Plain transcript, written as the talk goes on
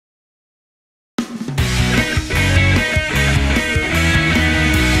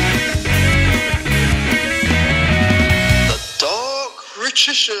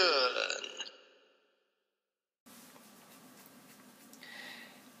Magician!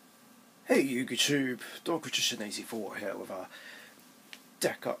 Hey YouTube, Magician84 here with a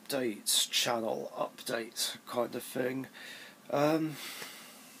deck updates, channel update kind of thing.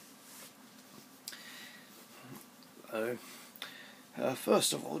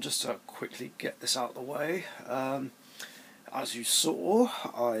 First of all, just to quickly get this out of the way, as you saw,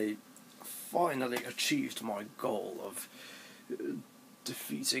 I finally achieved my goal of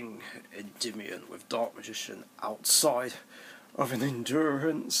defeating Endymion with Dark Magician outside of an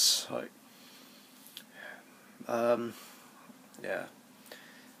endurance. Yeah,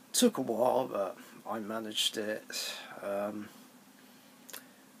 took a while, but I managed it. I'm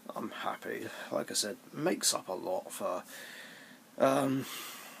happy. Like I said, makes up a lot for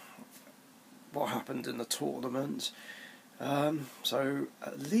what happened in the tournament. So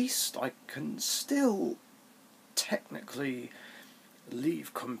at least I can still technically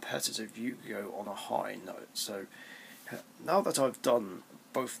leave competitive Yu-Gi-Oh! On a high note. So now that I've done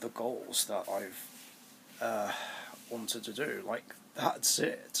both the goals that I've wanted to do, like, that's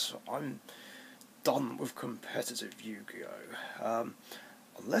it. I'm done with competitive Yu-Gi-Oh!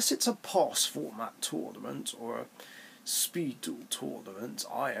 Unless it's a pass format tournament or a speed duel tournament,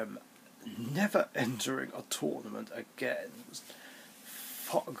 I am never entering a tournament again.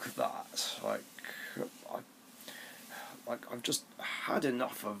 Fuck that. I've just had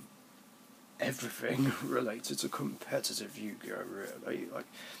enough of everything related to competitive Yu-Gi-Oh! Really.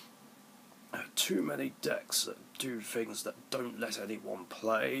 Too many decks that do things that don't let anyone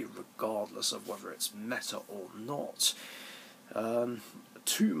play, regardless of whether it's meta or not.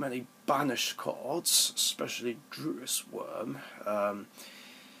 Too many banish cards, especially Druid's Worm,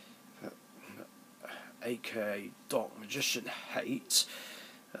 aka Dark Magician Hate.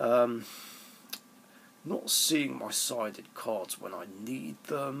 Not seeing my sided cards when I need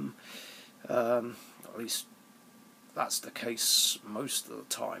them. At least that's the case most of the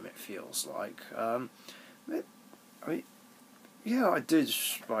time, it feels like. Yeah, I did,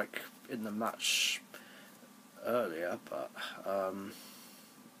 like, in the match earlier, but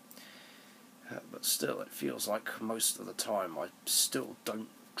still, it feels like most of the time I still don't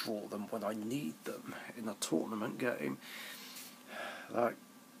draw them when I need them in a tournament game.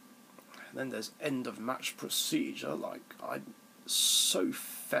 Then there's end of match procedure. I'm so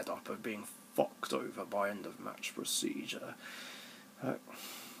fed up of being fucked over by end of match procedure.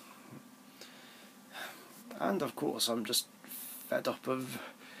 And of course I'm just fed up of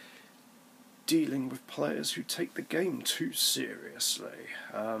dealing with players who take the game too seriously.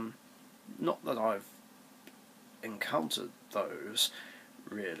 Not that I've encountered those,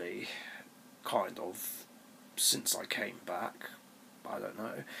 really, kind of, since I came back. I don't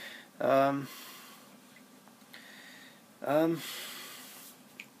know.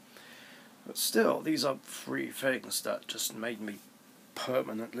 But still, these are three things that just made me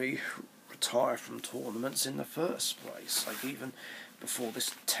permanently retire from tournaments in the first place, like even before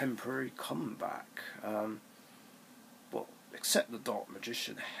this temporary comeback. Well, except the Dark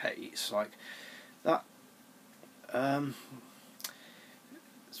Magician Hate, like that.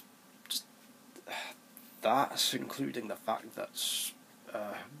 Just that, including the fact that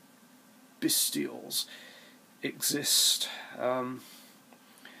bestials exist,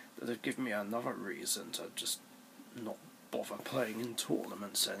 that have given me another reason to just not bother playing in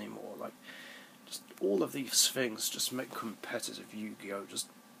tournaments anymore. Just all of these things just make competitive Yu-Gi-Oh!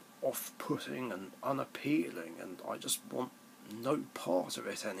 Just off-putting and unappealing, and I just want no part of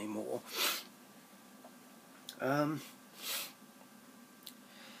it anymore. Of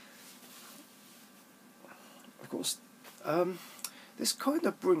course, this kind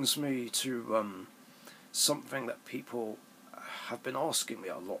of brings me to something that people have been asking me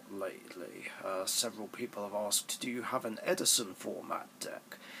a lot lately. Several people have asked, do you have an Edison format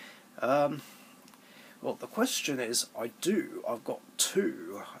deck? Well, the question is, I do. I've got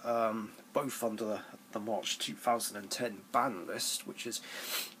two, both under the March 2010 ban list, which is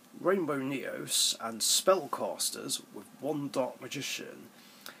Rainbow Neos and Spellcasters with one Dark Magician.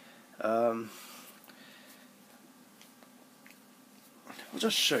 I'll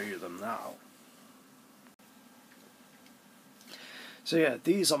just show you them now. So yeah,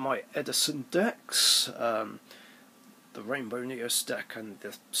 these are my Edison decks, the Rainbow Neos deck and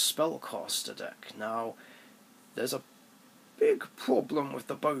the Spellcaster deck. Now, there's a big problem with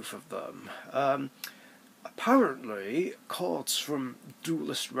the both of them. Apparently, cards from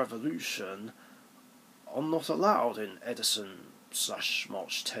Duelist Revolution are not allowed in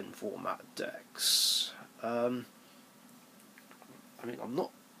Edison/March 10 format decks. I mean, I'm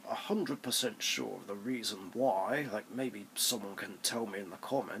 100% sure of the reason why, like maybe someone can tell me in the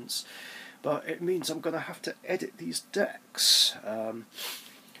comments, but it means I'm going to have to edit these decks.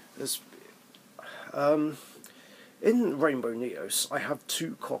 In Rainbow Neos, I have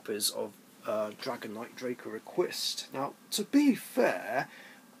 2 copies of Dragon Knight Draco Request. Now, to be fair,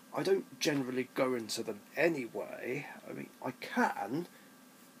 I don't generally go into them anyway. I mean, I can,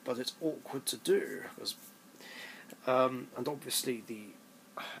 but it's awkward to do, because and obviously the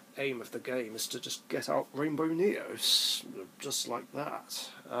aim of the game is to just get out Rainbow Neos, just like that.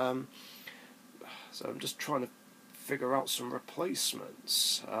 So I'm just trying to figure out some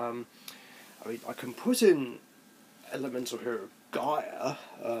replacements. I mean, I can put in Elemental Hero Gaia,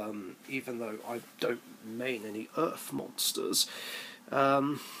 even though I don't main any Earth monsters.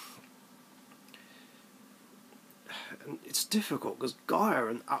 And it's difficult because Gaia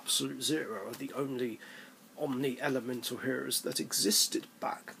and Absolute Zero are the only omni-elemental heroes that existed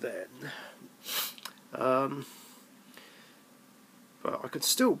back then. But I could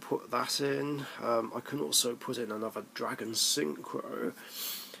still put that in. I can also put in another Dragon Synchro.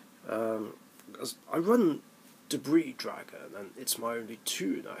 As I run Debris Dragon, and it's my only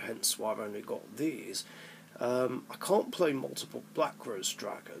tuner, hence why I've only got these. I can't play multiple Black Rose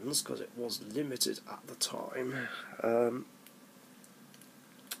Dragons because it was limited at the time.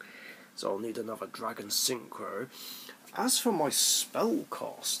 So I'll need another Dragon Synchro. As for my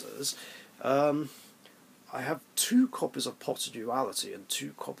spellcasters, I have 2 copies of Potter Duality and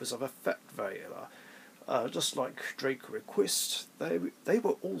 2 copies of Effect Veiler. Just like Draco Request, they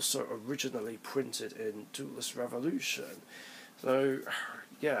were also originally printed in Duelist Revolution. So,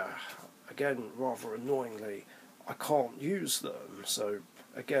 yeah, again, rather annoyingly, I can't use them. So,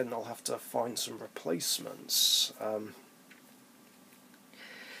 again, I'll have to find some replacements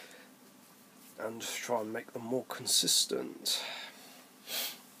and try and make them more consistent.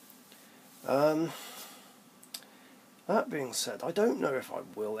 That being said, I don't know if I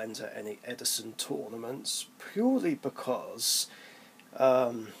will enter any Edison tournaments, purely because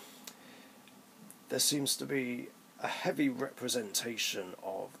there seems to be a heavy representation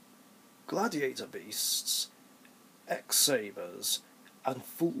of Gladiator Beasts, X-Sabers, and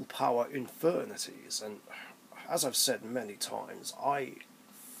full power Infernities, and as I've said many times, I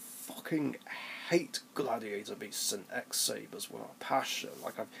fucking hate Gladiator Beasts and X-Sabers with a passion.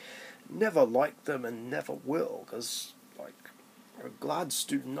 Like, I've never liked them and never will, because, like, Glads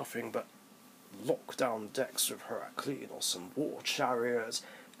do nothing but lock down decks with Heracleanos and War Chariots.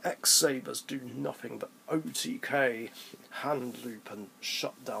 X-Sabers do nothing but OTK, hand loop, and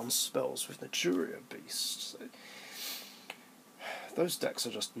shut down spells with Naturia Beasts. Those decks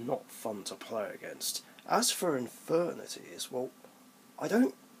are just not fun to play against. As for Infernities, well, I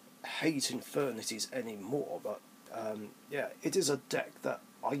don't hate Infernities anymore, but yeah, it is a deck that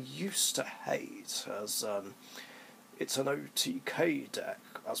I used to hate, as it's an OTK deck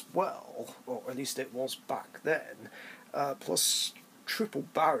as well, or at least it was back then, plus Triple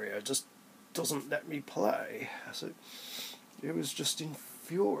Barrier just doesn't let me play, so it was just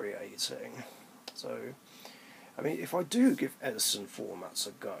infuriating. So, I mean, if I do give Edison formats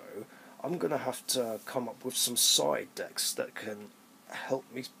a go, I'm going to have to come up with some side decks that can help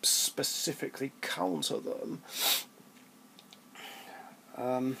me specifically counter them.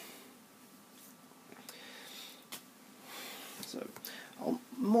 So I'll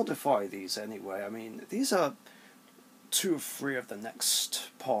modify these anyway. I mean, these are 2 or 3 of the next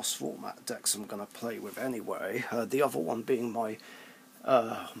past format decks I'm going to play with anyway. The other one being my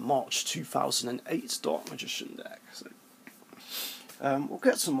March 2008 Dark Magician deck. So we'll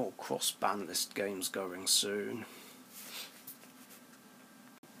get some more cross-ban list games going soon.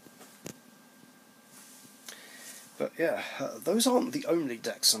 But yeah, those aren't the only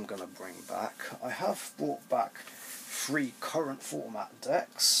decks I'm going to bring back. I have brought back 3 current format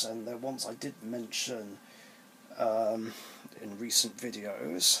decks, and they're ones I did mention in recent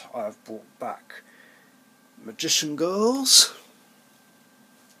videos. I have brought back Magician Girls,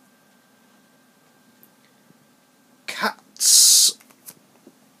 Cats,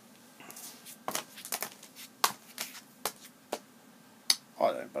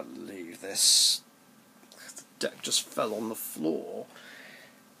 I don't believe this. Deck just fell on the floor.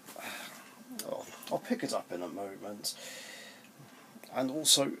 Oh, I'll pick it up in a moment. And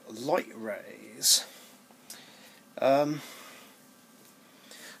also Light Rays.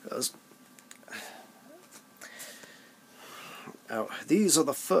 These are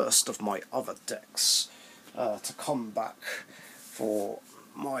the first of my other decks to come back for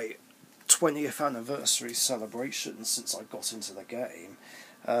my 20th anniversary celebration since I got into the game.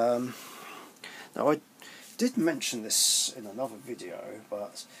 Now, I did mention this in another video,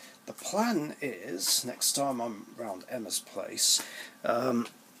 but the plan is, next time I'm round Emma's place, to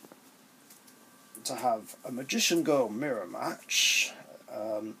have a Magician Girl mirror match,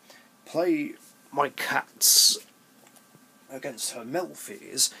 play my cats against her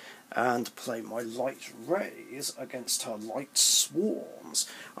Melfies, and play my light rays against her light swarms.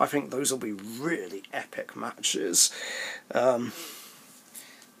 I think those will be really epic matches.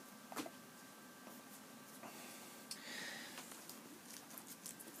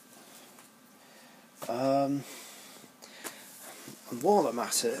 And while I'm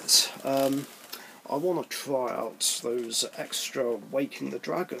at it, I want to try out those extra Waking the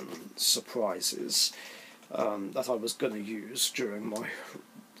Dragon surprises that I was going to use during my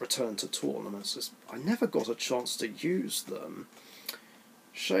return to tournaments. I never got a chance to use them.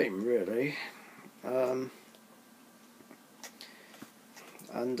 Shame, really. I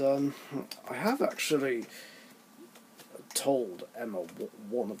have actually told Emma what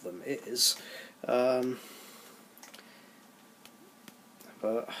one of them is,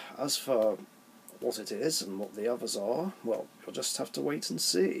 but as for what it is and what the others are, well, you'll just have to wait and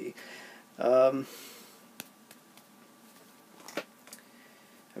see. I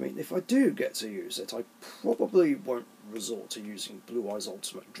mean, if I do get to use it, I probably won't resort to using Blue Eyes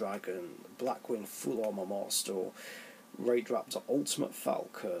Ultimate Dragon, Blackwing Full Armor Master, or Raid Raptor Ultimate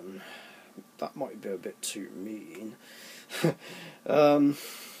Falcon. That might be a bit too mean. Yeah,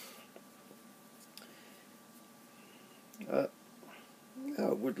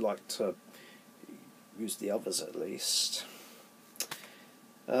 I would like to use the others at least.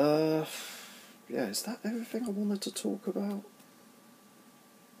 Yeah, is that everything I wanted to talk about?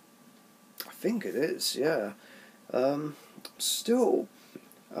 I think it is, yeah. Still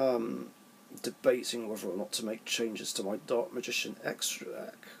debating whether or not to make changes to my Dark Magician extra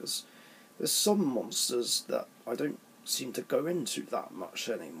deck, because there's some monsters that I don't seem to go into that much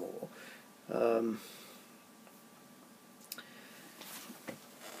anymore.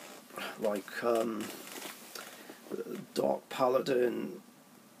 Like Dark Paladin,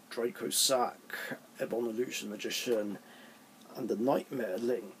 Draco Sack, Ebon Illusion Magician, and the Nightmare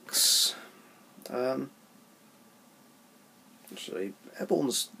Lynx. Actually,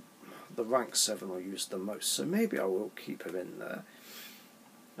 Ebon's the rank 7 I use the most, so maybe I will keep him in there.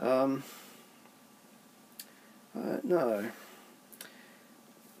 No.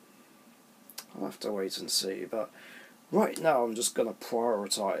 I'll have to wait and see, but right now I'm just going to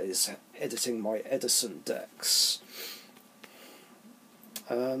prioritise editing my Edison decks.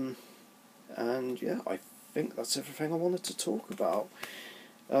 And yeah, I think that's everything I wanted to talk about.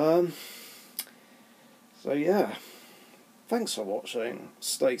 So yeah, thanks for watching,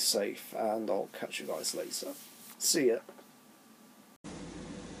 stay safe, and I'll catch you guys later. See ya.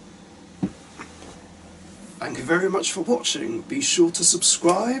 Thank you very much for watching. Be sure to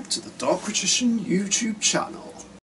subscribe to the Dark Magician YouTube channel.